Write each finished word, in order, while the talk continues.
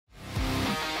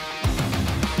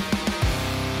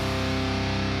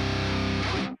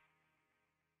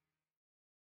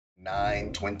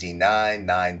9:29,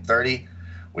 9:30.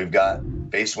 We've got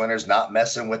base winners not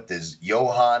messing with this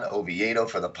Johan Oviedo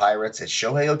for the Pirates. It's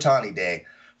Shohei Ohtani day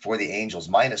for the Angels,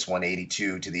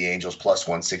 -182 to the Angels,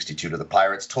 +162 to the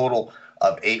Pirates. Total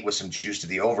of 8 with some juice to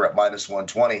the over at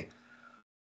 -120.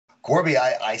 Corbie,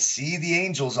 I see the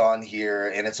Angels on here,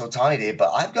 and it's Ohtani day,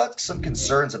 but I've got some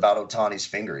concerns about Ohtani's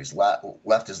finger. He's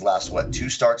left his last,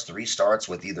 3 starts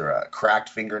with either a cracked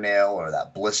fingernail or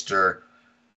that blister.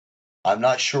 I'm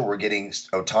not sure we're getting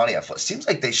Ohtani. It seems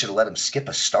like they should have let him skip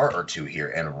a start or two here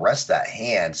and rest that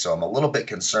hand, so I'm a little bit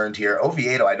concerned here.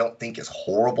 Oviedo, I don't think is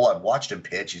horrible. I've watched him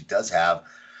pitch. He does have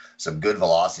some good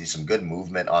velocity, some good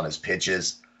movement on his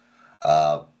pitches.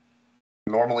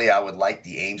 Normally, I would like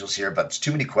the Angels here, but it's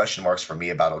too many question marks for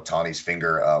me about Ohtani's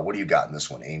finger. What do you got in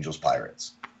this one, Angels,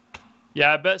 Pirates?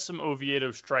 Yeah, I bet some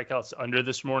Oviedo strikeouts under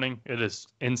this morning. It is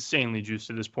insanely juiced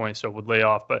at this point, so it would lay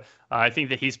off. But I think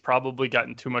that he's probably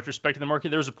gotten too much respect in the market.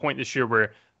 There was a point this year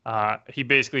where he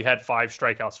basically had 5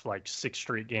 strikeouts for like 6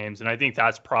 straight games, and I think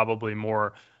that's probably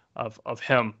more of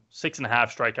him.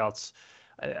 6.5 strikeouts.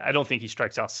 I don't think he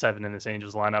strikes out 7 in this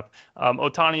Angels lineup.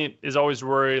 Ohtani is always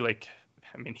worried,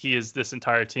 he is this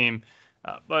entire team.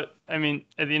 But, at the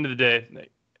end of the day,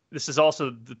 this is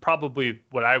also probably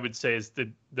what I would say is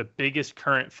the biggest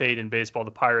current fade in baseball,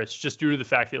 the Pirates, just due to the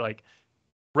fact that,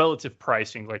 relative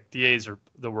pricing, the A's are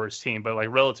the worst team, but,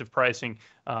 relative pricing,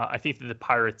 I think that the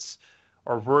Pirates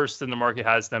are worse than the market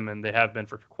has them, and they have been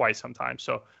for quite some time.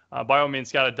 So, by all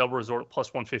means, got a double result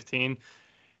 +115.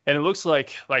 And it looks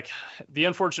like the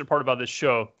unfortunate part about this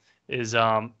show is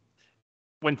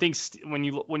when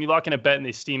you lock in a bet and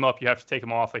they steam up, you have to take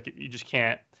them off. You just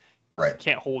can't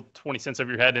hold 20 cents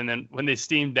over your head. And then when they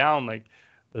steam down,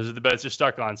 those are the bets you're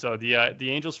stuck on. So the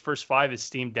Angels' first 5 is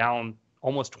steamed down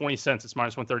almost 20 cents. It's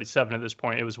 -137 at this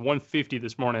point. It was 150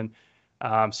 this morning.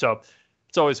 So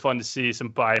it's always fun to see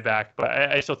some buyback, but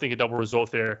I still think a double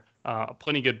result there.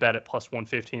 Plenty good bet at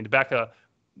 +115 to back a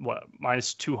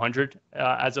 -200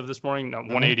 as of this morning. No,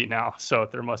 180 now. So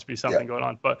there must be something going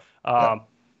on. But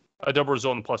a double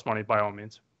result in plus money by all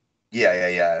means. Yeah.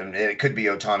 And it could be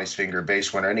Ohtani's finger,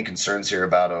 base winner. Any concerns here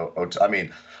about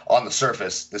on the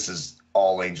surface, this is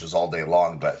all Angels all day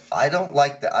long, but I don't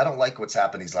like that. I don't like what's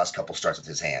happened these last couple starts with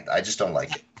his hand. I just don't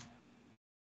like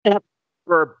it.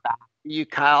 For you,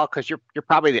 Kyle, because you're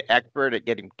probably the expert at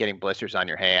getting blisters on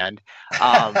your hand.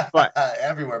 But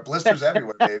everywhere, blisters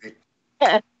everywhere, baby.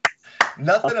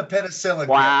 Nothing a penicillin.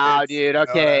 Wow, dude.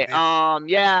 Okay. You know what I mean?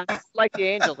 Yeah, like the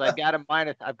Angels, I've got a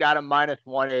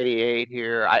 -188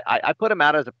 here. I put him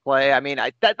out as a play.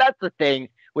 That's the thing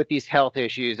with these health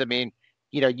issues.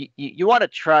 You want to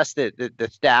trust the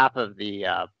staff of these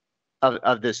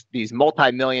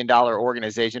multi-million-dollar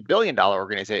organization, billion-dollar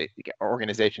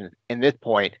organization in this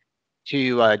point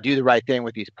to do the right thing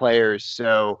with these players.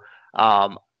 So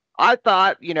I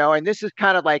thought, and this is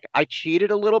kind of I cheated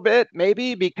a little bit,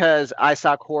 maybe because I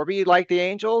saw Corbie like the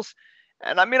Angels.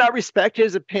 And I respect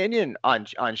his opinion on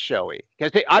Shohei,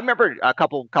 because I remember a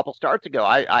couple starts ago,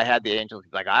 I had the Angels.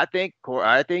 He's like, I think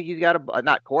he's got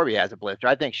not Corbie has a blister.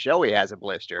 I think Shohei has a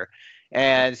blister.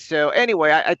 And so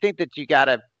anyway, I think that you got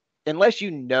to, unless you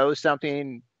know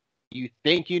something, you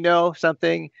think you know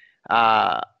something,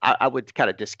 I would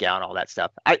kind of discount all that stuff.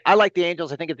 I like the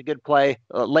Angels. I think it's a good play.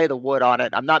 Lay the wood on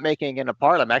it. I'm not making it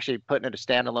apart. I'm actually putting it a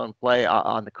standalone play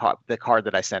on the card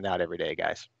that I send out every day,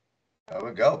 guys. There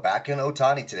we go. Back in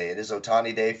Ohtani today. It is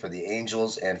Ohtani day for the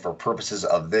Angels, and for purposes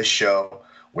of this show,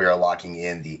 we are locking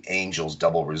in the Angels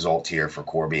double result here for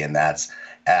Corbie, and that's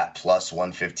at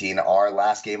 +115. Our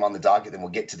last game on the docket, then we'll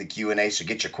get to the Q&A, so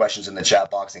get your questions in the chat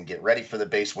box and get ready for the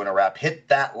base winner wrap. Hit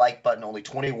that like button. Only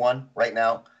 21 right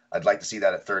now. I'd like to see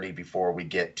that at 30 before we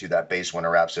get to that base winner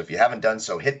wrap. So if you haven't done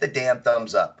so, hit the damn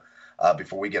thumbs up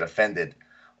before we get offended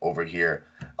over here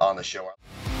on the show.